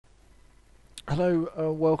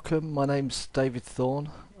Hello, welcome. My name's David Thorne.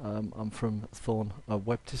 I'm from Thorne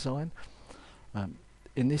Web Design. Um,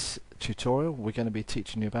 in this tutorial, we're going to be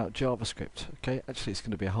teaching you about JavaScript. Okay, actually, it's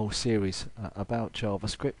going to be a whole series about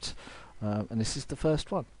JavaScript, and this is the first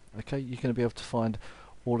one. Okay, you're going to be able to find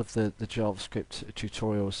all of the JavaScript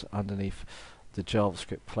tutorials underneath the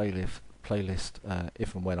JavaScript playlist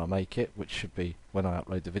if and when I make it, which should be when I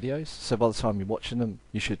upload the videos. So by the time you're watching them,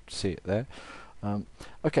 you should see it there.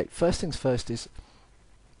 Okay, first things first is,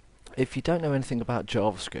 if you don't know anything about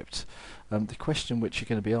JavaScript, the question which you're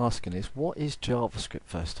going to be asking is, what is JavaScript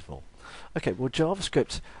first of all? Okay, well,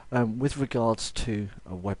 JavaScript with regards to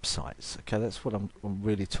websites, okay, that's what I'm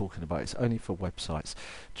really talking about. It's only for websites.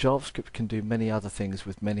 JavaScript can do many other things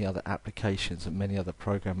with many other applications and many other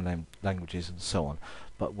programming languages and so on,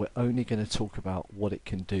 but we're only going to talk about what it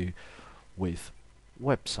can do with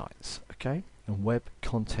websites, okay, and web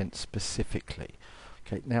content specifically.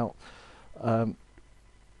 Okay, now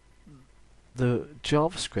the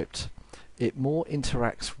JavaScript, it more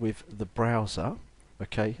interacts with the browser,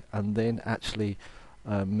 okay, and then actually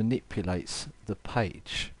manipulates the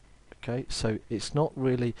page. Okay, so it's not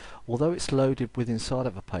really, although it's loaded with inside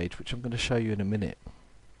of a page, which I'm going to show you in a minute,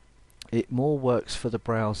 it more works for the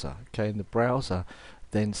browser. Okay, and the browser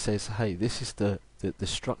then says, hey, this is the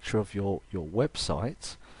structure of your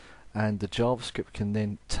website, and the JavaScript can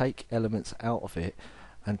then take elements out of it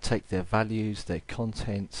and take their values, their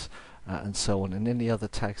contents, and so on, and any other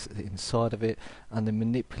tags inside of it, and then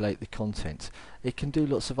manipulate the content. It can do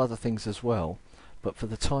lots of other things as well, but for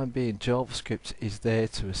the time being, JavaScript is there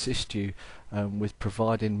to assist you with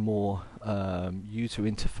providing more user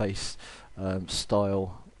interface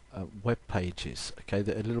style web pages, okay,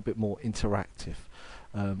 that are a little bit more interactive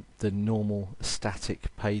than normal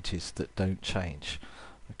static pages that don't change.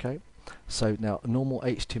 Okay, so now a normal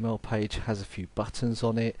HTML page has a few buttons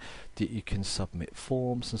on it that you can submit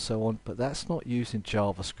forms and so on, but that's not using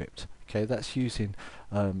JavaScript. Okay, that's using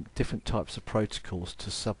different types of protocols to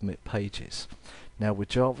submit pages. Now with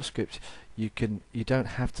JavaScript, you don't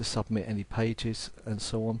have to submit any pages and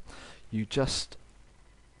so on. You just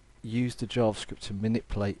use the JavaScript to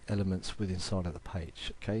manipulate elements within inside of the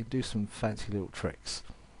page. Okay, do some fancy little tricks.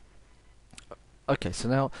 Okay, so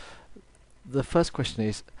now the first question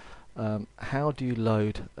is, how do you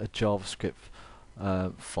load a JavaScript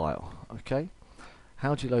file? Okay,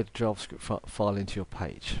 how do you load a JavaScript file into your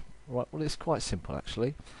page? Right, well, it's quite simple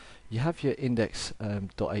actually. You have your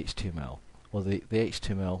index.html, or the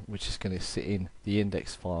HTML which is going to sit in the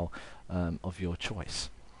index file of your choice.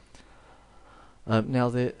 Now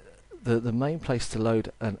the main place to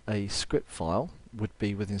load a script file would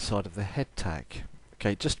be within inside of the head tag.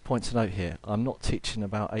 Okay, just a point to note here, I'm not teaching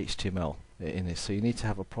about HTML in this, so you need to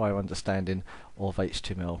have a prior understanding of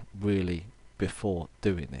HTML really before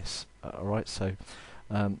doing this. Alright, so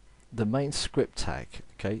the main script tag,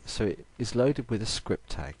 okay, so it is loaded with a script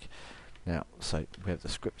tag. Now, so we have the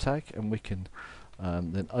script tag, and we can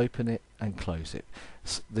then open it and close it.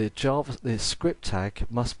 The script tag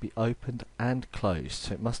must be opened and closed,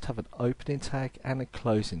 so it must have an opening tag and a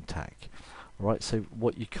closing tag. Alright, so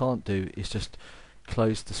what you can't do is just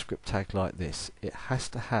close the script tag like this. It has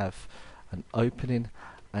to have an opening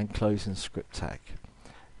and closing script tag.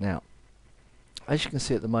 Now, as you can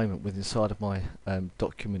see at the moment, with inside of my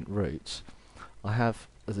document roots, I have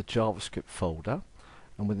the JavaScript folder,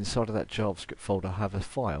 and with inside of that JavaScript folder I have a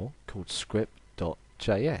file called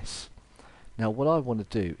script.js. Now what I want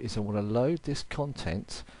to do is I want to load this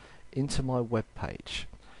content into my web page.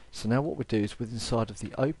 So now what we do is, with inside of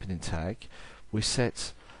the opening tag, we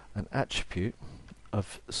set an attribute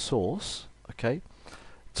of source, okay,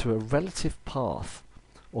 to a relative path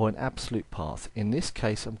or an absolute path. In this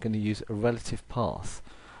case, I'm going to use a relative path.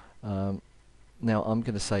 Now I'm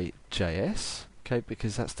going to say JS, okay,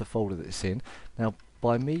 because that's the folder that it's in. Now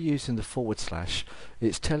by me using the /,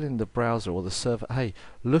 it's telling the browser or the server, hey,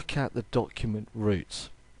 look at the document root.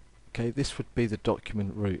 Okay, this would be the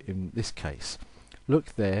document root in this case.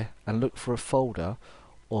 Look there and look for a folder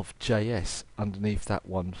of JS underneath that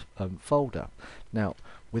one folder. Now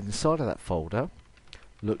with inside of that folder,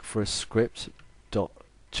 look for a script.js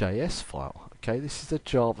file. Okay, this is a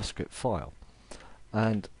JavaScript file,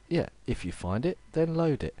 and yeah, if you find it, then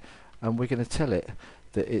load it, and we're going to tell it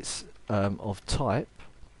that it's of type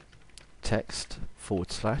text /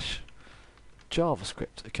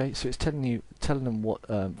 JavaScript. Okay, so it's telling them what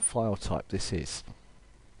file type this is.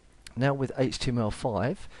 Now with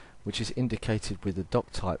HTML5, which is indicated with the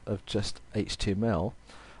doc type of just HTML,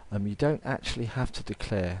 you don't actually have to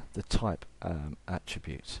declare the type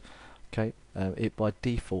attribute. Okay, it by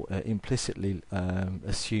default implicitly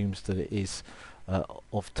assumes that it is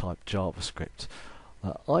of type JavaScript.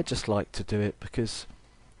 I just like to do it because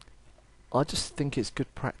I just think it's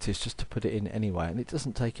good practice just to put it in anyway, and it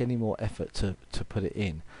doesn't take any more effort to put it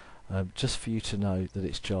in, just for you to know that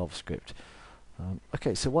it's JavaScript.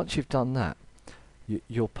 Okay, so once you've done that,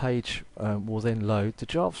 your page will then load the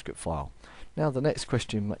JavaScript file. Now the next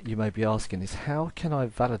question you may be asking is, how can I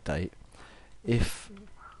validate if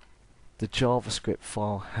the JavaScript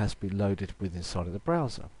file has been loaded with inside of the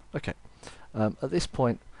browser? Okay, at this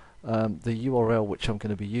point the URL which I'm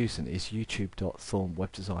going to be using is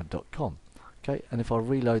youtube.thornwebdesign.com. Okay, and if I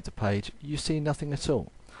reload the page, you see nothing at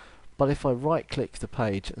all. But if I right click the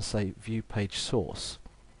page and say view page source,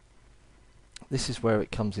 this is where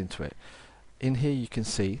it comes into it. In here you can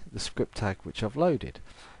see the script tag which I've loaded.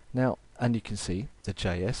 Now, and you can see the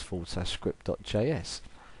js/script.js.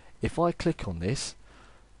 If I click on this,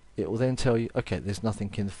 it will then tell you, okay, there's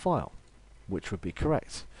nothing in the file, which would be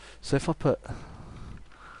correct. So if I put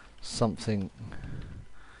something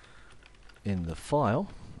in the file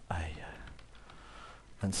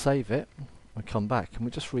and save it and come back and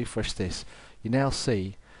we just refresh this, you now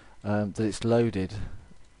see that it's loaded.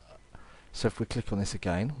 So if we click on this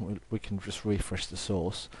again, we can just refresh the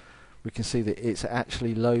source. We can see that it's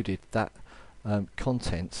actually loaded that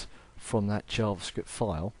content from that JavaScript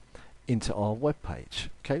file into our web page,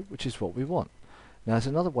 okay, which is what we want. Now there's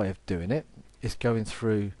another way of doing it, is going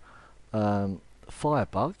through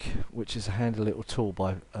Firebug, which is a handy little tool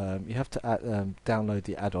by you have to download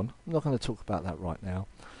the add-on. I'm not going to talk about that right now,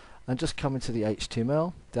 and just come into the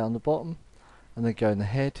HTML down the bottom and then go in the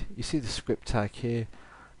head. You see the script tag here,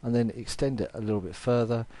 and then extend it a little bit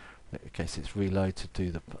further in case it's reload to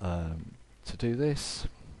do the to do this.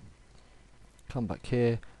 Come back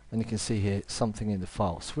here and you can see here something in the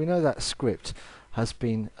file. So we know that script has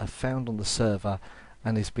been found on the server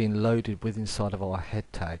and is being loaded with inside of our head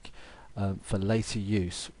tag for later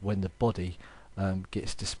use when the body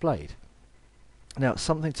gets displayed. Now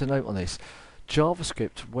something to note on this,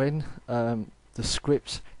 JavaScript, when the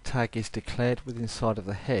script tag is declared with inside of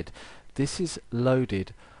the head, this is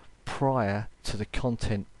loaded prior to the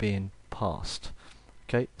content being passed.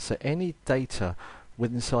 Okay, so any data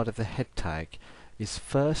with inside of the head tag is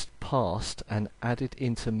first passed and added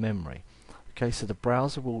into memory. Okay, so the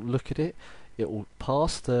browser will look at it, it will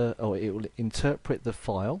pass the, or it will interpret the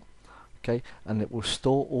file, okay, and it will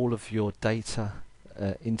store all of your data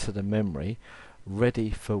into the memory,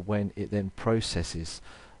 ready for when it then processes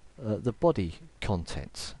the body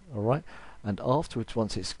content. All right, and afterwards,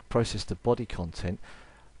 once it's processed the body content,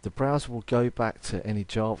 the browser will go back to any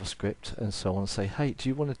JavaScript and so on and say, hey, do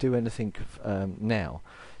you want to do anything now?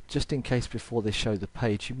 Just in case before they show the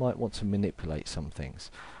page, you might want to manipulate some things.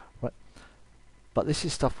 Right? But this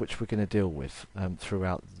is stuff which we're going to deal with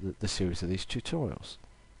throughout the series of these tutorials.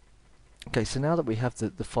 Okay, so now that we have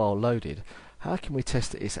the file loaded, how can we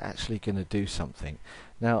test that it's actually going to do something?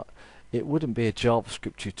 Now, it wouldn't be a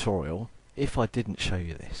JavaScript tutorial if I didn't show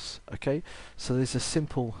you this. Okay, so there's a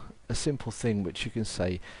simple thing which you can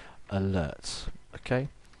say, alerts. Okay,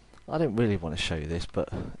 I don't really want to show you this, but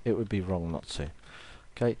it would be wrong not to.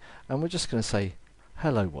 Okay, and we're just going to say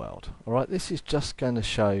hello world. All right, this is just going to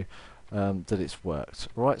show that it's worked.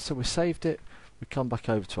 All right, so we saved it, we come back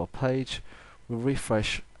over to our page, we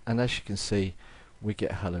refresh, and as you can see, we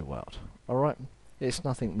get hello world. All right, it's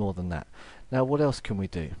nothing more than that. Now what else can we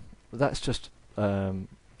do? Well, that's just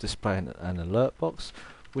display an alert box.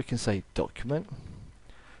 We can say document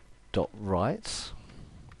dot writes,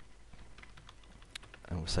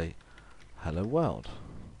 and we'll say hello world.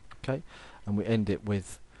 Okay, and we end it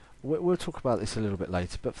with, we'll talk about this a little bit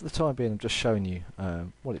later, but for the time being I'm just showing you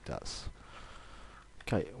what it does.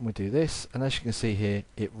 Okay, and we do this, and as you can see here,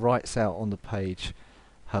 it writes out on the page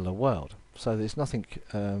hello world. So there's nothing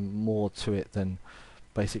more to it than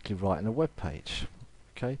basically writing a web page.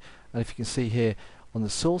 Okay, and if you can see here on the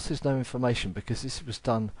source, there's no information because this was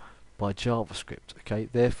done by JavaScript. Okay,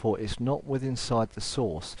 therefore it's not with inside the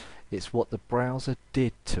source, it's what the browser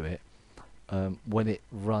did to it when it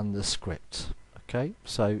run the script. Okay,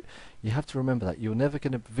 so you have to remember that you're never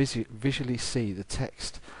going to visually see the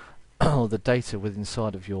text or the data with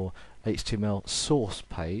inside of your HTML source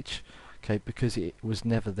page, okay, because it was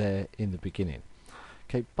never there in the beginning.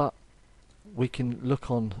 Okay, but we can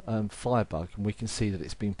look on Firebug and we can see that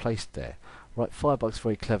it's been placed there. Right, Firebug's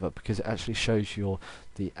very clever because it actually shows you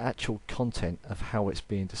the actual content of how it's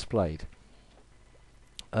being displayed.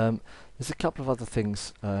 There's a couple of other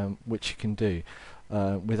things which you can do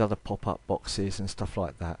with other pop-up boxes and stuff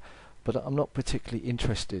like that, but I'm not particularly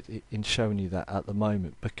interested in showing you that at the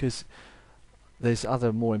moment because there's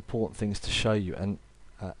other more important things to show you and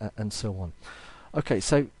so on. Okay,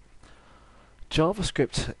 so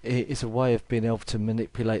JavaScript is a way of being able to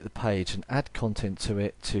manipulate the page and add content to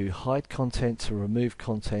it, to hide content, to remove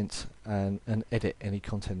content, and edit any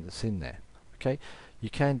content that's in there. Okay, you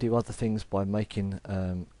can do other things by making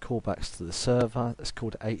callbacks to the server. That's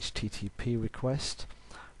called HTTP request.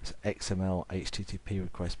 It's XML HTTP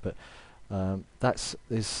request, but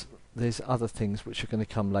there's other things which are going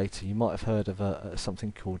to come later. You might have heard of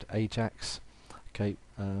something called Ajax. Okay,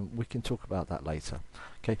 we can talk about that later.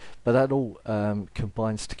 Okay, but that all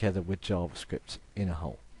combines together with JavaScript in a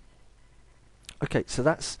whole. Okay, so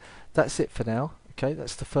that's it for now. Okay,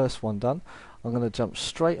 that's the first one done. I'm going to jump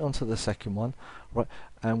straight onto the second one, right?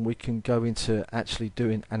 And we can go into actually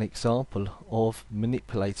doing an example of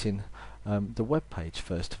manipulating the web page.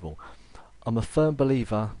 First of all, I'm a firm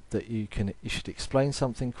believer that you should explain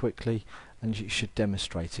something quickly and you should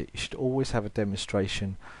demonstrate it. You should always have a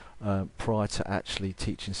demonstration prior to actually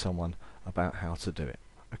teaching someone about how to do it.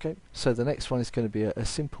 Okay, so the next one is going to be a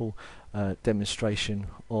simple demonstration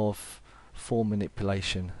of form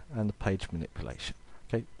manipulation and the page manipulation.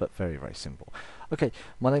 Okay, but very, very simple. Okay,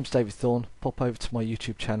 my name's David Thorne. Pop over to my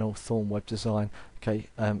YouTube channel, Thorne Web Design. Okay,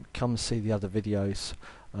 come and see the other videos.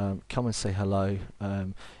 Come and say hello.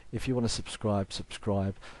 If you want to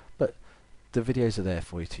subscribe, but the videos are there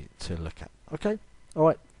for you to look at. Okay,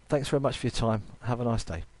 alright, thanks very much for your time. Have a nice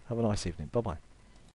day. Have a nice evening. Bye bye.